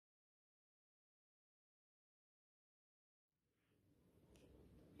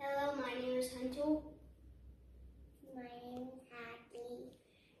Hello, my name is Hunter. My name is Happy.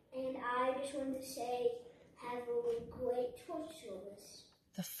 And I just wanted to say, have a great church service.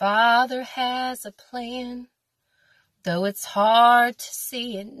 The Father has a plan, though it's hard to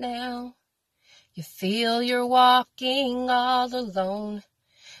see it now. You feel you're walking all alone,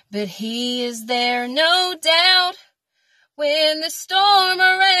 but He is there, no doubt. When the storm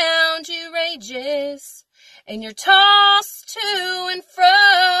around you rages, and you're tossed to and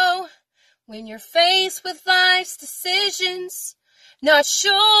fro, when you're faced with life's decisions, not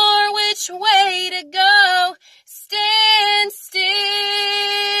sure which way to go, stand still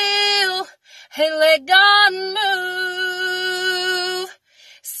and let God move.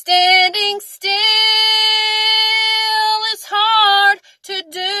 Standing still is hard to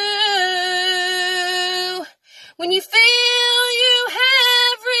do. When you feel you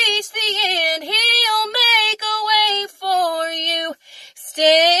have reached the end, He'll make a way for you.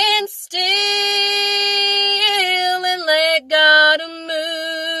 Stand still and let God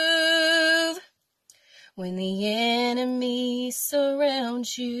move. When the enemy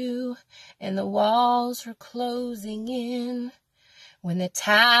surrounds you and the walls are closing in, when the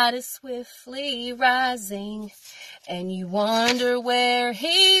tide is swiftly rising and you wonder where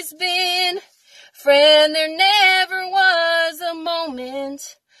He's been, friend, there never was a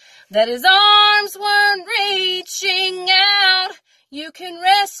moment that His arms weren't reaching out. You can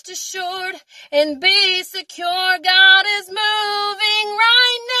rest assured and be secure. God is moving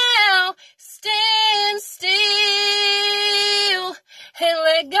right now. Stand still and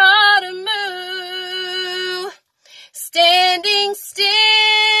let God move. Standing still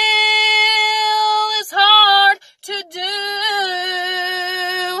is hard to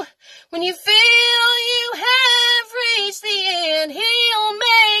do. When you feel you have reached the end, He'll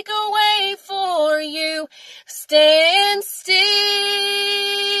make a way for you. Stand still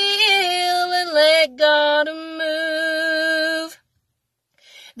and let God move.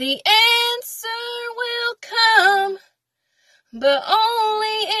 The answer will come, but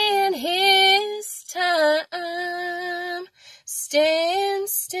only in His time. Stand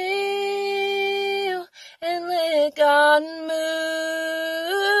still and let God move.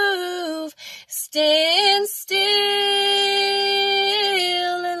 Stand still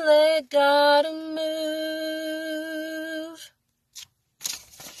and let God move.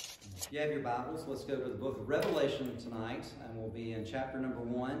 If you have your Bibles, let's go to the book of Revelation tonight, and we'll be in chapter number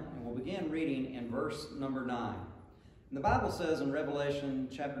 1, and we'll begin reading in verse number 9. And the Bible says in Revelation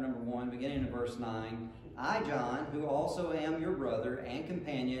chapter number 1, beginning in verse 9, I, John, who also am your brother and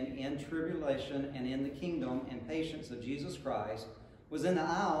companion in tribulation and in the kingdom and patience of Jesus Christ, was in the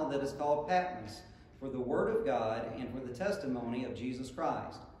isle that is called Patmos, for the word of God and for the testimony of Jesus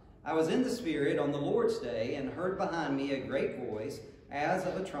Christ. I was in the Spirit on the Lord's day, and heard behind me a great voice, as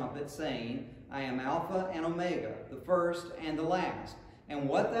of a trumpet, saying, I am Alpha and Omega, the first and the last. And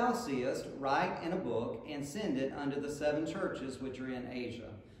what thou seest, write in a book, and send it unto the 7 churches which are in Asia,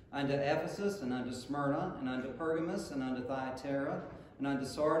 unto Ephesus, and unto Smyrna, and unto Pergamos, and unto Thyatira, and unto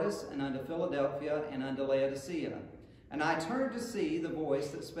Sardis, and unto Philadelphia, and unto Laodicea. And I turned to see the voice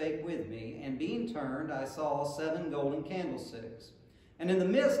that spake with me, and being turned, I saw 7 golden candlesticks. And in the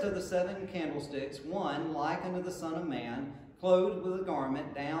midst of the 7 candlesticks, one like unto the Son of Man, clothed with a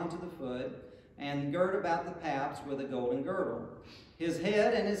garment down to the foot, and girt about the paps with a golden girdle. His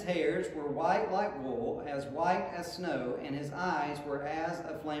head and his hairs were white like wool, as white as snow, and his eyes were as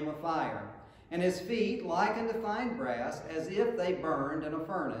a flame of fire. And his feet like unto fine brass, as if they burned in a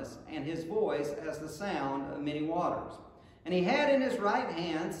furnace, and his voice as the sound of many waters. And he had in his right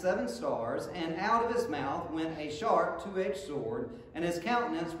hand 7 stars, and out of his mouth went a sharp 2-edged sword, and his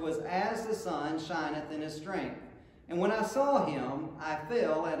countenance was as the sun shineth in his strength. And when I saw him, I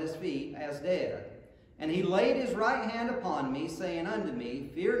fell at his feet as dead. And he laid his right hand upon me, saying unto me,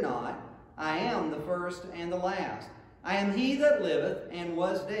 Fear not, I am the first and the last. I am he that liveth and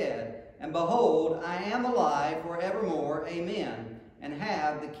was dead, and behold, I am alive forevermore. Amen. And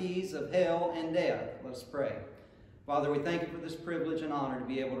have the keys of hell and death. Let us pray. Father, we thank you for this privilege and honor to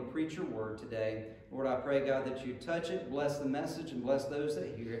be able to preach your word today. Lord, I pray, God, that you touch it, bless the message, and bless those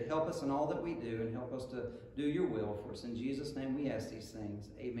that hear it. Help us in all that we do, and help us to do your will for us. In Jesus' name we ask these things.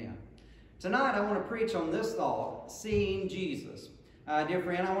 Amen. Tonight, I want to preach on this thought, seeing Jesus. Dear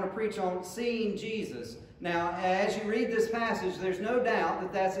friend, I want to preach on seeing Jesus. Now, as you read this passage, there's no doubt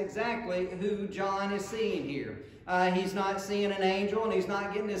that that's exactly who John is seeing here. He's not seeing an angel, and he's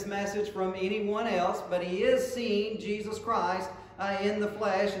not getting this message from anyone else, but he is seeing Jesus Christ in the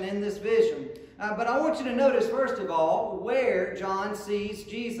flesh and in this vision. But I want you to notice, first of all, where John sees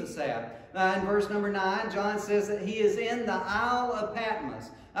Jesus at. In verse number 9, John says that he is in the Isle of Patmos.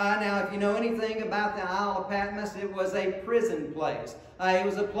 Now, if you know anything about the Isle of Patmos, it was a prison place. It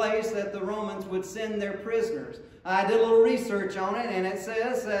was a place that the Romans would send their prisoners. I did a little research on it, and it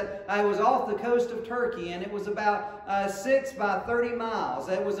says that it was off the coast of Turkey, and it was about 6 by 30 miles.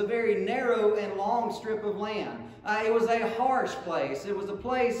 It was a very narrow and long strip of land. It was a harsh place. It was a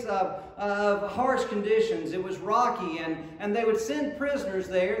place of harsh conditions. It was rocky, and they would send prisoners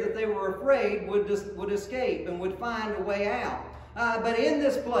there that they were afraid would escape and would find a way out. But in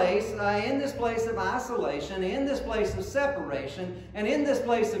this place of isolation, in this place of separation, and in this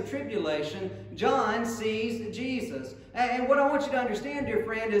place of tribulation, John sees Jesus. And what I want you to understand, dear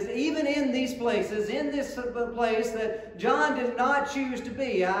friend, is even in these places, in this place that John did not choose to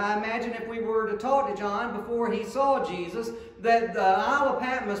be. I imagine if we were to talk to John before he saw Jesus, that the Isle of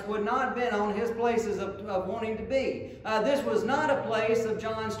Patmos would not have been on his places of wanting to be. This was not a place of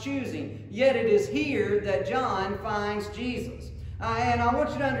John's choosing. Yet it is here that John finds Jesus. And I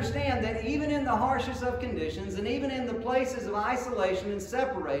want you to understand that even in the harshest of conditions, and even in the places of isolation and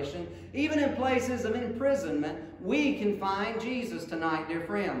separation, even in places of imprisonment, we can find Jesus tonight, dear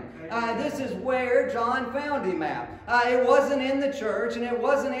friend. This is where John found him at. It wasn't in the church, and it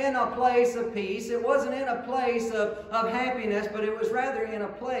wasn't in a place of peace. It wasn't in a place of happiness, but it was rather in a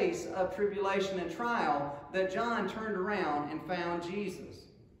place of tribulation and trial that John turned around and found Jesus.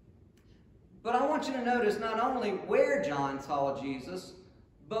 But I want you to notice not only where John saw Jesus,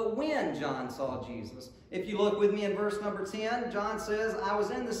 but when John saw Jesus. If you look with me in verse number 10, John says, I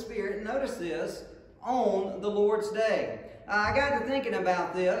was in the Spirit, notice this, on the Lord's day. I got to thinking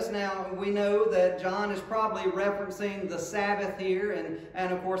about this. Now, we know that John is probably referencing the Sabbath here,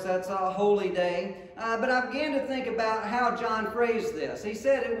 and of course that's a holy day. But I began to think about how John phrased this. He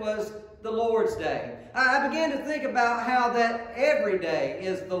said it was the Lord's day. I began to think about how that every day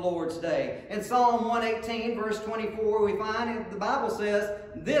is the Lord's day. In Psalm 118, verse 24, we find it, the Bible says,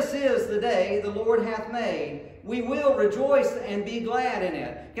 this is the day the Lord hath made. We will rejoice and be glad in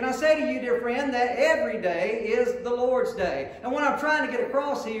it. Can I say to you, dear friend, that every day is the Lord's day? And what I'm trying to get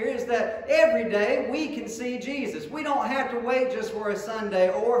across here is that every day we can see Jesus. We don't have to wait just for a Sunday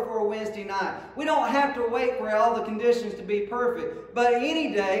or for a Wednesday night. We don't have to wait for all the conditions to be perfect. But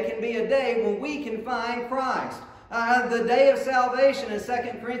any day can be a day when we can find Christ. The day of salvation in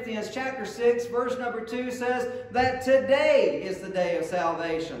 2 Corinthians chapter 6, verse number 2 says that today is the day of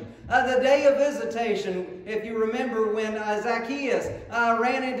salvation. The day of visitation, if you remember when Zacchaeus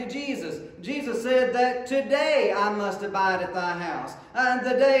ran into Jesus, Jesus said that today I must abide at thy house.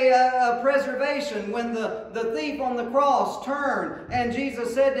 The day of preservation, when the thief on the cross turned and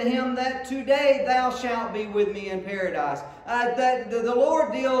Jesus said to him that today thou shalt be with me in paradise. That the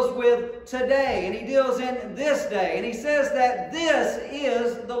Lord deals with today, and he deals in this day, and he says that this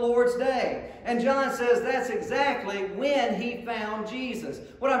is the Lord's day. And John says that's exactly when he found Jesus.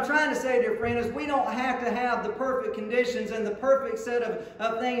 What I'm trying to say, dear friend, is we don't have to have the perfect conditions and the perfect set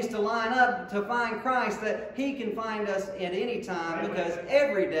of things to line up to find Christ, that he can find us at any time, because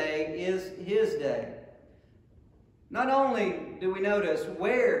every day is his day. Not only do we notice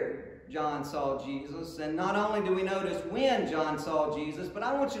where John saw Jesus, and not only do we notice when John saw Jesus, but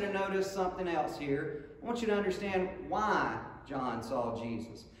I want you to notice something else here. I want you to understand why John saw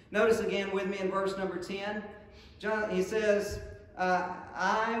Jesus. Notice again with me in verse number 10. He says,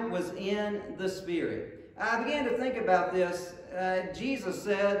 I was in the Spirit. I began to think about this. Jesus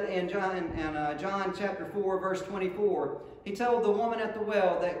said in John chapter 4, verse 24, he told the woman at the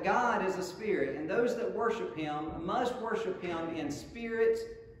well that God is a spirit, and those that worship him must worship him in spirit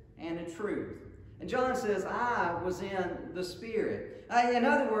and in truth. And John says, I was in the Spirit. In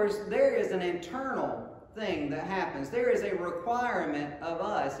other words, there is an internal thing that happens. There is a requirement of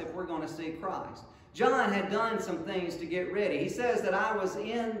us if we're going to see Christ. John had done some things to get ready. He says that I was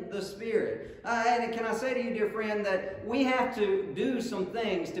in the Spirit. And can I say to you, dear friend, that we have to do some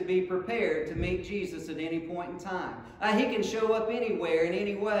things to be prepared to meet Jesus at any point in time. He can show up anywhere in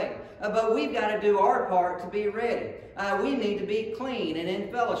any way. But we've got to do our part to be ready. We need to be clean and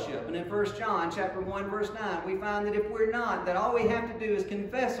in fellowship. And in 1 John chapter 1, verse 9, we find that if we're not, that all we have to do is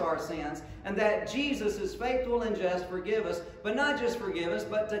confess our sins, and that Jesus is faithful and just, forgive us, but not just forgive us,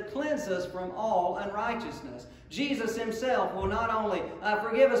 but to cleanse us from all unrighteousness. Jesus himself will not only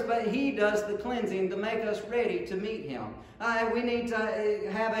forgive us, but he does the cleansing to make us ready to meet him. We need to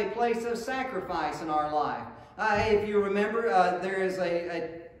have a place of sacrifice in our life. If you remember, there is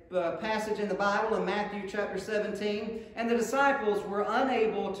a passage in the Bible in Matthew chapter 17, and the disciples were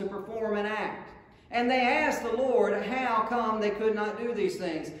unable to perform an act. And they asked the Lord how come they could not do these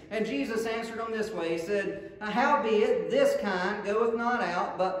things. And Jesus answered them this way. He said, howbeit this kind goeth not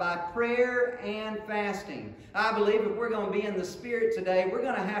out, but by prayer and fasting. I believe if we're going to be in the Spirit today, we're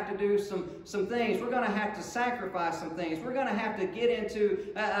going to have to do some things. We're going to have to sacrifice some things. We're going to have to get into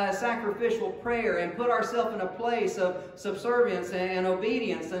a sacrificial prayer and put ourselves in a place of subservience and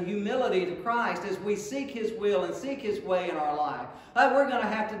obedience and humility to Christ as we seek His will and seek His way in our life. We're going to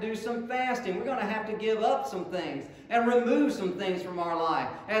have to do some fasting. We're going to have to give up some things and remove some things from our life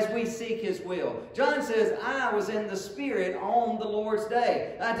as we seek His will. John says, I was in the Spirit on the Lord's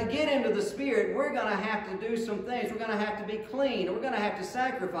day. To get into the Spirit, we're going to have to do some things. We're going to have to be clean. We're going to have to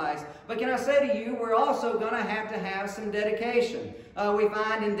sacrifice. But can I say to you, we're also going to have some dedication. We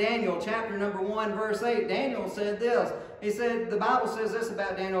find in Daniel chapter number 1, verse 8, Daniel said this. He said, the Bible says this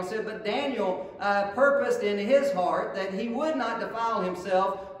about Daniel. It said, but Daniel purposed in his heart that he would not defile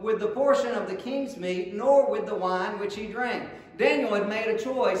himself with the portion of the king's meat, nor with the wine which he drank. Daniel had made a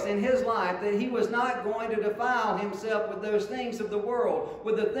choice in his life that he was not going to defile himself with those things of the world,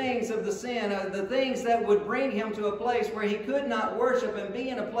 with the things of the sin, the things that would bring him to a place where he could not worship and be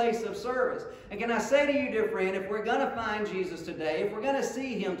in a place of service. And can I say to you, dear friend, if we're going to find Jesus today, if we're going to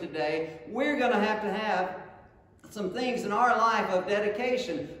see Him today, we're going to have some things in our life of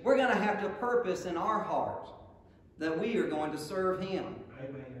dedication. We're going to have to purpose in our heart that we are going to serve Him.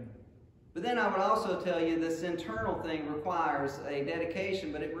 Amen. But then I would also tell you this internal thing requires a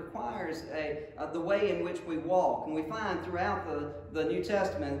dedication, but it requires the way in which we walk. And we find throughout the New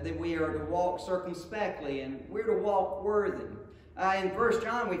Testament that we are to walk circumspectly and we're to walk worthy. In 1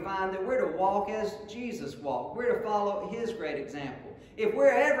 John we find that we're to walk as Jesus walked. We're to follow His great example. If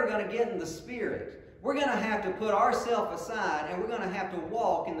we're ever going to get in the Spirit, we're going to have to put ourselves aside and we're going to have to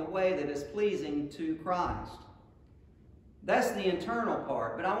walk in the way that is pleasing to Christ. That's the internal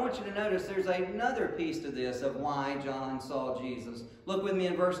part. But I want you to notice there's another piece to this of why John saw Jesus. Look with me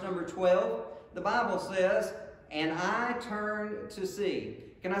in verse number 12. The Bible says, and I turned to see.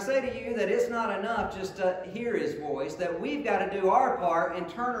 Can I say to you that it's not enough just to hear His voice, that we've got to do our part and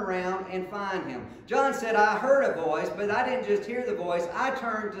turn around and find Him. John said, I heard a voice, but I didn't just hear the voice. I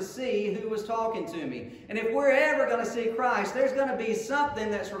turned to see who was talking to me. And if we're ever going to see Christ, there's going to be something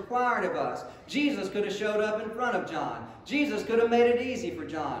that's required of us. Jesus could have showed up in front of John. Jesus could have made it easy for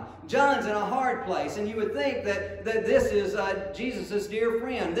John. John's in a hard place, and you would think that this is Jesus' dear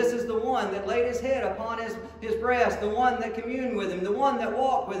friend. This is the one that laid his head upon his breast, the one that communed with Him, the one that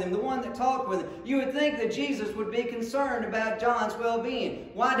walked with Him, the one that talked with Him. You would think that Jesus would be concerned about John's well-being.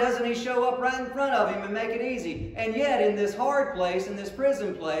 Why doesn't He show up right in front of him and make it easy? And yet in this hard place, in this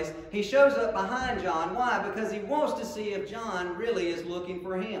prison place, He shows up behind John. Why? Because He wants to see if John really is looking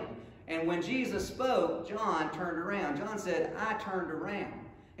for Him. And when Jesus spoke, John turned around. John said, I turned around.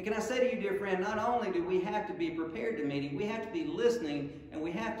 And can I say to you, dear friend, not only do we have to be prepared to meet Him, we have to be listening and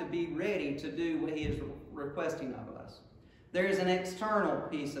we have to be ready to do what He is requesting of us. There is an external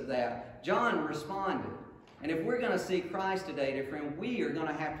piece of that. John responded. And if we're going to see Christ today, dear friend, we are going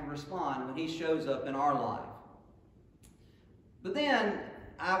to have to respond when He shows up in our life. But then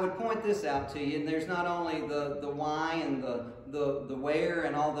I would point this out to you, and there's not only the why and the where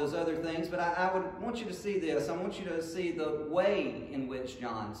and all those other things, but I would want you to see this. I want you to see the way in which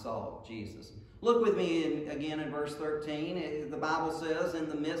John saw Jesus. Look with me again in verse 13. The Bible says, in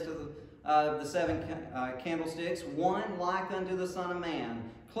the midst of the seven candlesticks, one like unto the Son of Man,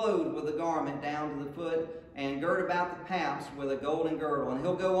 clothed with a garment down to the foot, and girt about the paps with a golden girdle. And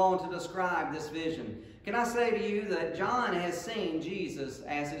he'll go on to describe this vision. Can I say to you that John has seen Jesus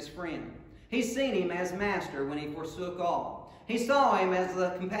as his friend? He's seen Him as master when He forsook all. He saw Him as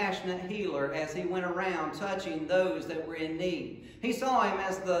the compassionate healer as He went around touching those that were in need. He saw Him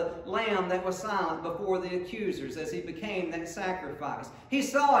as the lamb that was silent before the accusers as He became that sacrifice. He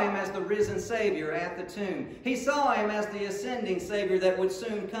saw Him as the risen Savior at the tomb. He saw Him as the ascending Savior that would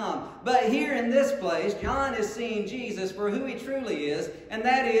soon come. But here in this place, John is seeing Jesus for who He truly is, and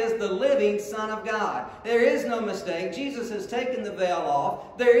that is the living Son of God. There is no mistake. Jesus has taken the veil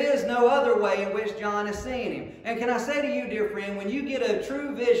off. There is no other way in which John is seeing Him. And can I say to you, dear friend, when you get a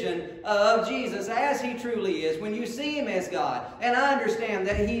true vision of Jesus as He truly is, when you see Him as God, and I understand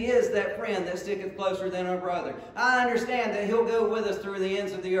that He is that friend that sticketh closer than a brother. I understand that He'll go with us through the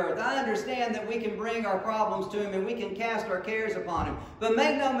ends of the earth. I understand that we can bring our problems to Him and we can cast our cares upon Him. But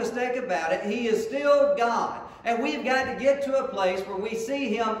make no mistake about it, He is still God. And we've got to get to a place where we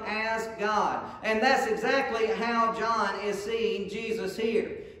see Him as God. And that's exactly how John is seeing Jesus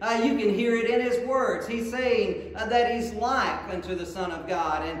here. You can hear it in his words. He's saying that he's like unto the Son of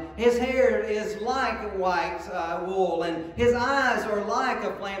God, and his hair is like white wool, and his eyes are like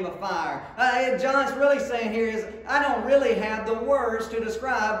a flame of fire. John's really saying here is, I don't really have the words to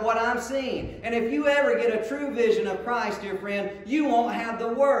describe what I'm seeing. And if you ever get a true vision of Christ, dear friend, you won't have the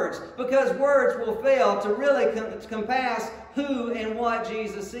words, because words will fail to really compass who and what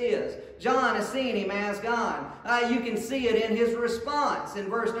Jesus is. John is seeing him as God. You can see it in his response. In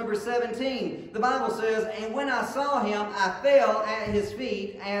verse number 17, the Bible says, and when I saw him, I fell at his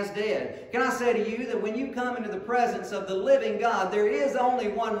feet as dead. Can I say to you that when you come into the presence of the living God, there is only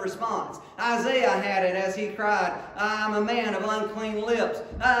one response. Isaiah had it as he cried, I'm a man of unclean lips.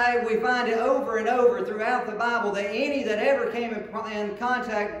 We find it over and over throughout the Bible that any that ever came in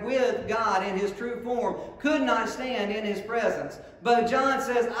contact with God in his true form could not stand in his presence. But John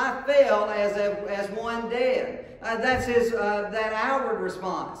says, I fell as one dead. That's his that outward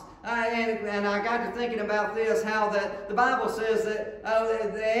response. And I got to thinking about this, how that the Bible says that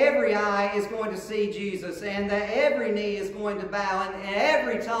every eye is going to see Jesus, and that every knee is going to bow, and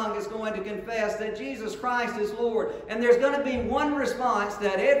every tongue is going to confess that Jesus Christ is Lord. And there's going to be one response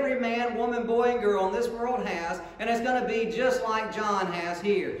that every man, woman, boy, and girl in this world has, and it's going to be just like John has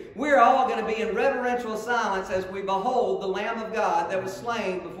here. We're all going to be in reverential silence as we behold the Lamb of God that was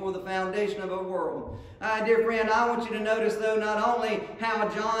slain before the foundation of the world. Dear friend, I want you to notice, though, not only how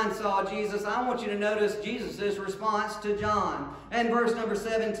John saw Jesus, I want you to notice Jesus' response to John. And verse number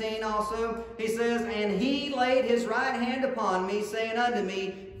 17 also, he says, and he laid his right hand upon me, saying unto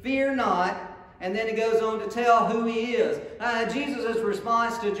me, fear not. And then he goes on to tell who he is. Jesus'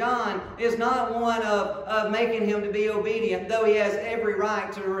 response to John is not one of making him to be obedient, though he has every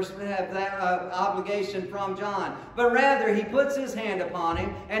right to have that obligation from John. But rather, he puts his hand upon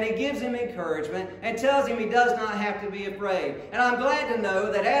him, and he gives him encouragement, and tells him he does not have to be afraid. And I'm glad to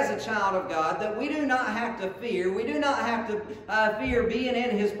know that as a child of God, that we do not have to fear. We do not have to fear being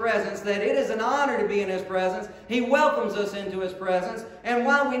in his presence, that it is an honor to be in his presence. He welcomes us into his presence. And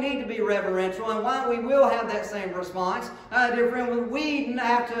while we need to be reverential, and while we will have that same response, dear friend, we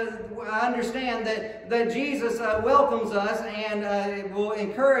have to understand that Jesus welcomes us and will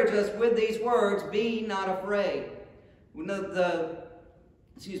encourage us with these words, be not afraid. The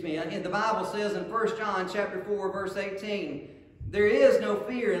Bible says in 1 John chapter 4, verse 18, there is no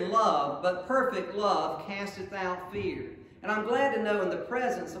fear in love, but perfect love casteth out fear. And I'm glad to know in the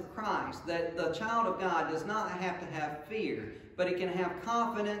presence of Christ that the child of God does not have to have fear, but he can have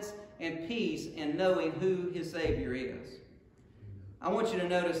confidence and peace in knowing who his Savior is. I want you to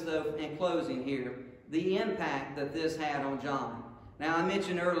notice, though, in closing here, the impact that this had on John. Now, I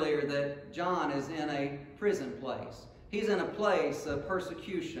mentioned earlier that John is in a prison place. He's in a place of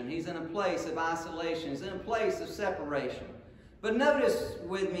persecution. He's in a place of isolation. He's in a place of separation. But notice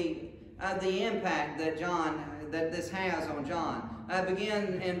with me the impact that this has on John. I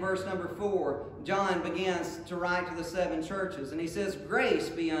begin in verse number 4. John begins to write to the 7 churches, and he says, grace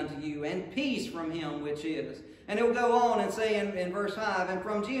be unto you, and peace from him which is. And he'll go on and say in verse 5, and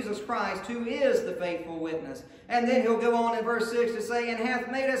from Jesus Christ, who is the faithful witness. And then he'll go on in verse 6 to say, and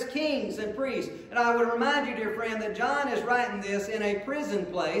hath made us kings and priests. And I would remind you, dear friend, that John is writing this in a prison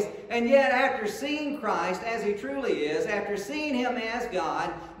place, and yet after seeing Christ as he truly is, after seeing him as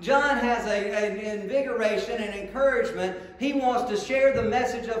God, John has an invigoration and encouragement. He wants to share the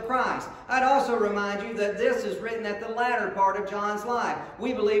message of Christ. I'd also remind you that this is written at the latter part of John's life.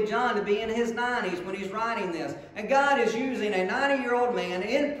 We believe John to be in his 90s when he's writing this. And God is using a 90-year-old man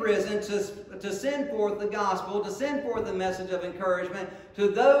in prison to send forth the gospel, to send forth the message of encouragement to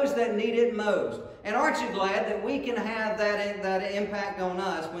those that need it most. And aren't you glad that we can have that impact on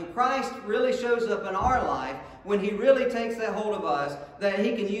us when Christ really shows up in our life, when he really takes that hold of us, that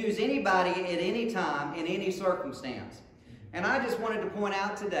he can use anybody at any time, in any circumstance. And I just wanted to point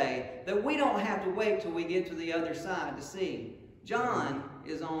out today that we don't have to wait till we get to the other side to see. John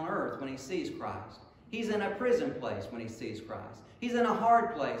is on earth when he sees Christ. He's in a prison place when he sees Christ. He's in a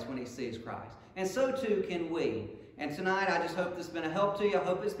hard place when he sees Christ. And so too can we. And tonight, I just hope this has been a help to you. I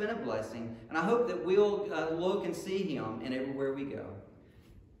hope it's been a blessing. And I hope that we'll look and see him in everywhere we go.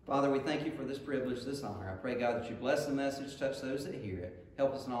 Father, we thank you for this privilege, this honor. I pray, God, that you bless the message, touch those that hear it.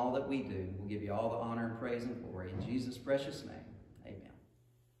 Help us in all that we do. We'll give you all the honor and praise and glory. In Jesus' precious name, amen.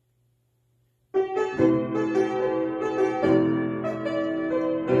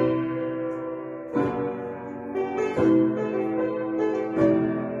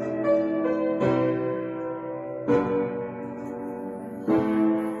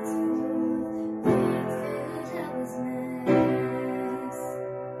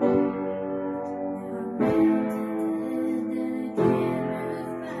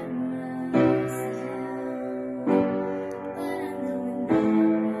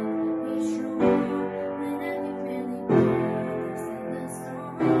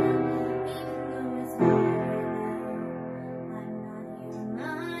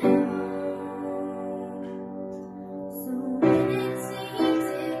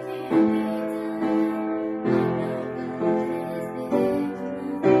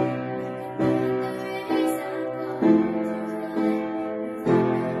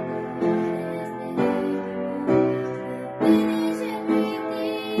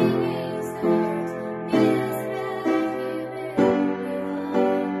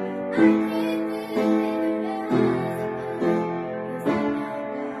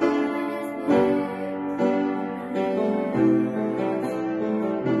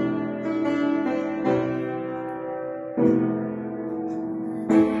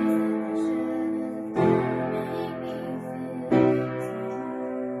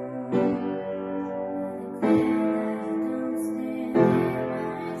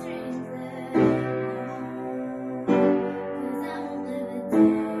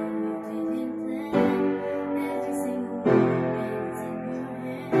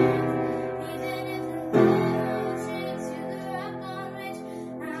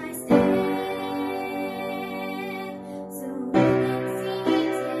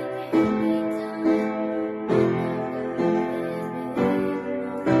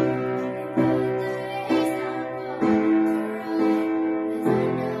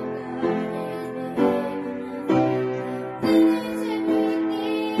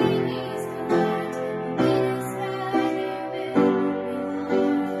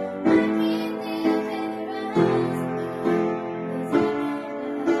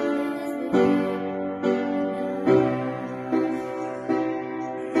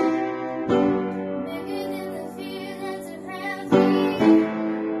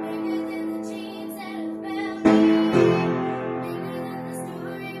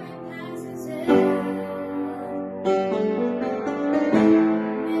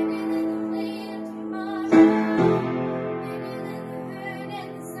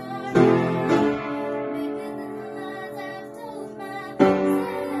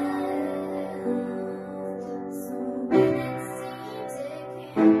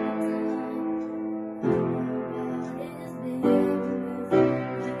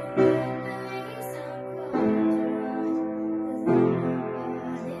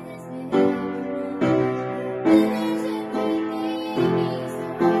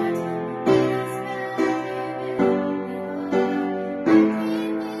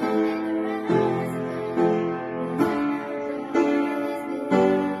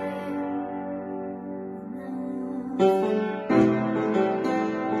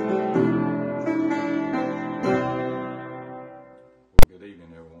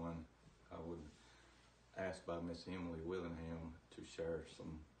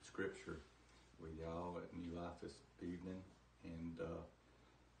 some scripture with y'all at New Life this evening. And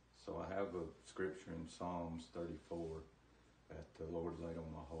so I have a scripture in Psalms 34 that the Lord laid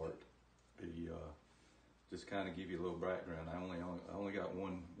on my heart. Just kind of give you a little background. I only got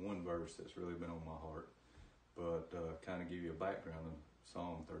one verse that's really been on my heart, but kind of give you a background of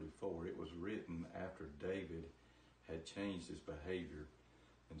Psalm 34. It was written after David had changed his behavior.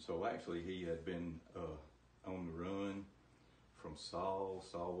 And so actually he had been on the run from Saul.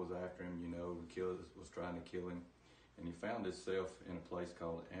 Saul was after him, was trying to kill him. And he found himself in a place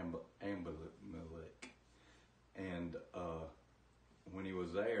called Abimelech. And when he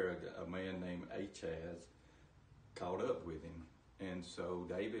was there, a man named Achaz caught up with him. And so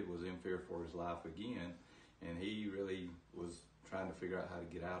David was in fear for his life again, and he really was trying to figure out how to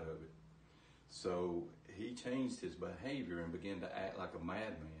get out of it. So he changed his behavior and began to act like a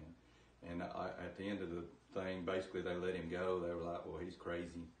madman. And at the end of the thing, basically they let him go. They were like, well, he's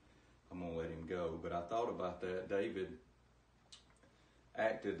crazy. I'm going to let him go. But I thought about that. David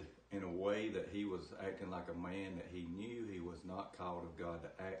acted in a way that he was acting like a man that he knew he was not called of God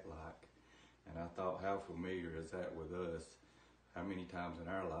to act like. And I thought, how familiar is that with us? How many times in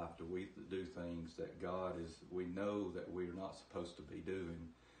our life do we do things that we know that we're not supposed to be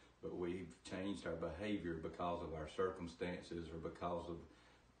doing, but we've changed our behavior because of our circumstances or because of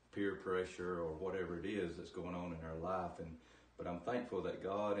peer pressure or whatever it is that's going on in our life. But I'm thankful that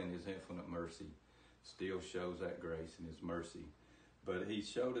God in his infinite mercy still shows that grace and his mercy. But he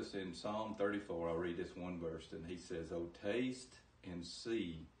showed us in Psalm 34, I'll read this one verse, and he says, "Oh, taste and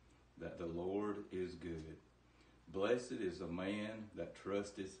see that the Lord is good. Blessed is the man that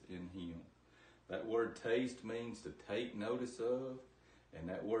trusteth in him." That word taste means to take notice of, and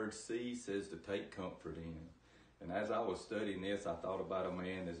that word see says to take comfort in. And as I was studying this, I thought about a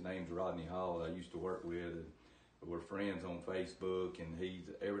man, his name's Rodney Hall, I used to work with, and we're friends on Facebook, and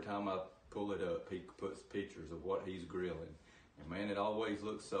every time I pull it up, he puts pictures of what he's grilling. And man, it always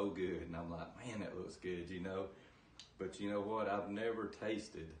looks so good, and I'm like, man, that looks good, But you know what? I've never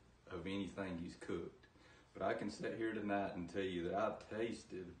tasted of anything he's cooked. But I can sit here tonight and tell you that I've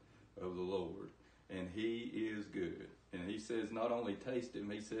tasted of the Lord, and he is good. And he says, not only taste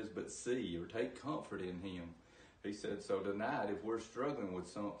him, he says, but see or take comfort in him. He said, so tonight, if we're struggling with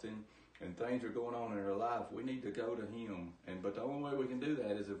something and things are going on in our life, we need to go to him. But the only way we can do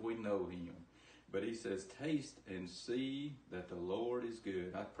that is if we know him. But he says, taste and see that the Lord is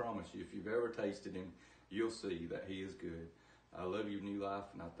good. I promise you, if you've ever tasted him, you'll see that he is good. I love you, New Life,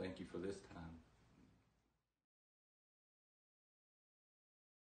 and I thank you for this time.